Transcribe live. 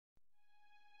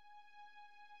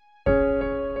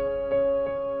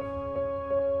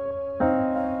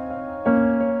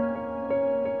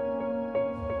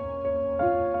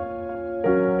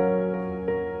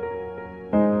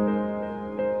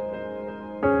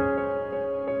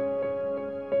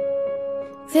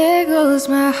There goes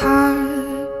my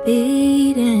heart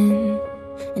beating,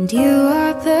 and you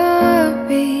are the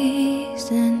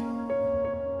reason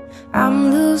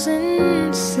I'm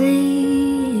losing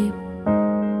sleep.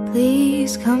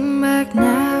 Please come back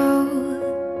now.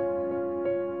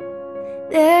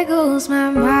 There goes my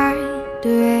mind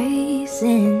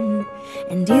racing,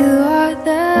 and you are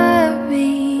the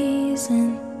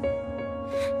reason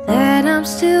that I'm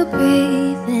still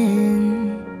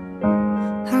breathing.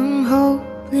 I'm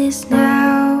hopeless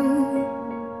now.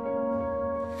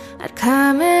 I'd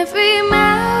climb every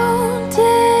mountain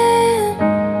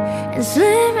and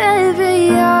swim every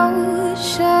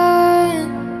ocean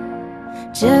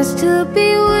just to be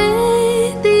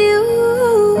with you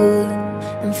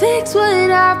and fix what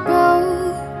I've broken.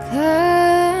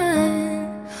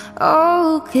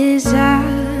 Oh, 'cause I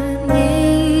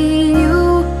need you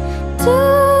to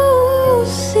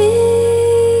see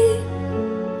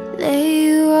that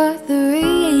you are the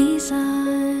reason.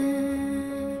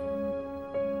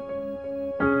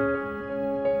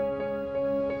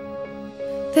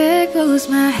 There goes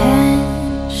my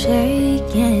hand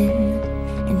shaking,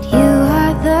 and you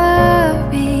are the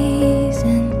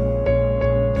reason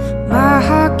my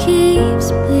heart keeps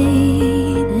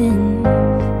bleeding,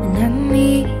 and I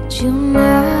need you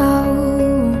now.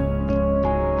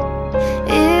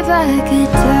 If I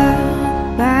could turn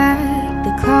back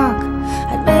the clock,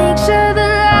 I'd make sure the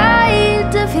light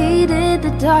defeated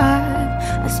the dark.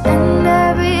 I'd spend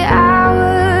every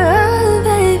hour of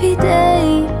every day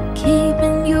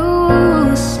keeping you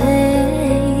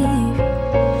safe.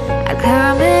 I'd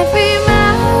climb every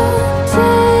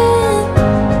mountain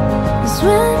and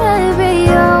swim every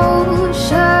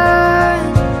ocean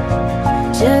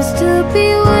just to be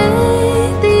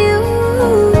with you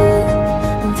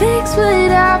and fix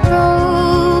what I've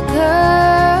broken.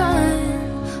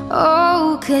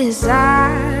 Oh, 'cause I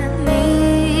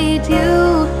need you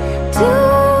to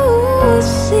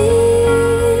see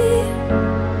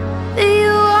that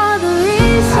you are the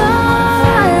reason.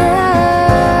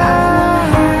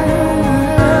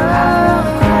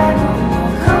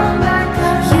 Come back,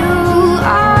 you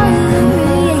are the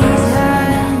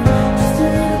reason. Just a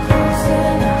little closer,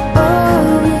 oh,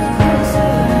 a little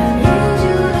closer. I need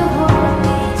you to hold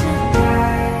me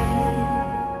tonight.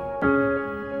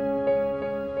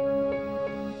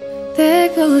 There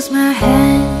goes my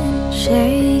hand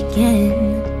shaking,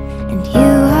 and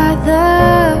you are the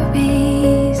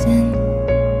reason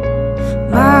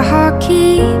my heart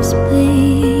keeps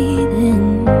bleeding,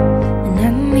 and I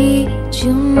need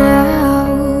you now.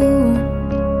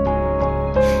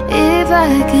 If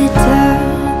I could turn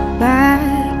back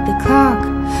the clock,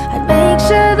 I'd make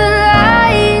sure the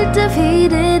light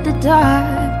defeated the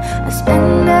dark. I'd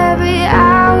spend every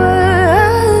hour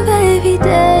of every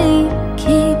day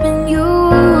keeping you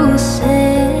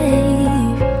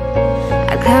safe.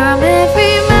 I'd climb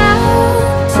every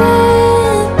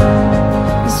mountain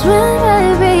and swim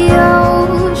every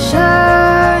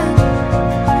ocean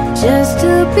just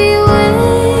to be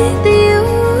with you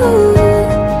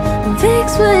and fix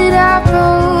what I've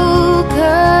broken.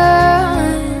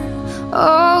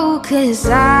 Oh, 'cause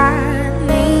I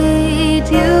need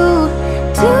you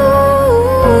to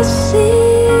see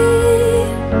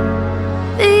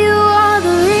that you are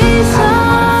the reason.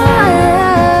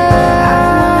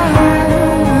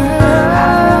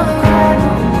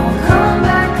 Come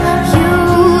back, you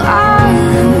are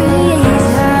the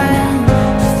reason.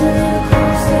 Just a little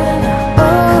closer,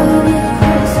 oh, a little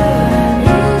closer. I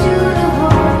need you to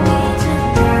hold me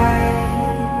tonight.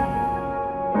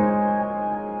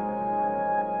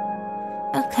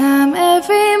 I'll climb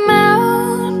every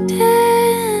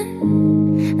mountain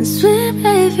and swim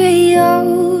every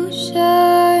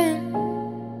ocean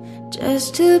just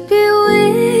to be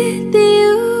with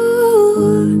you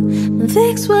and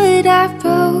fix what I've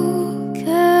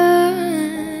broken.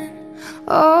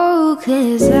 Oh,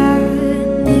 'cause I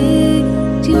need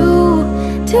you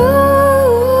to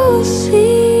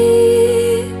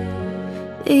see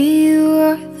that you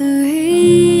are the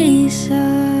reason.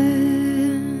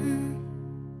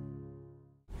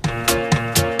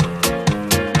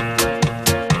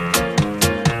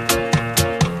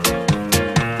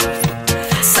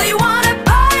 So you wanna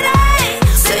party,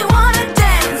 so you wanna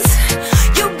dance.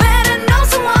 You better know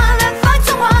someone that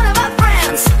fucked one of our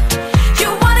friends. You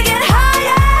wanna get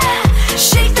higher,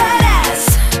 shake that ass,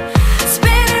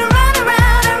 spin it round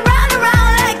around and round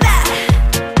around like that.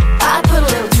 I put a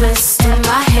little twist in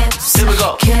my hips,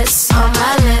 kiss on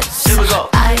my lips,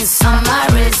 ice on my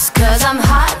wrist, 'cause I'm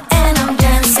hot and I'm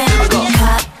dancing.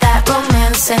 Cut that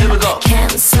romancing,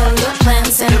 cancel your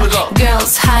plans and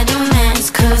girls hide your mans,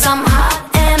 'cause I'm hot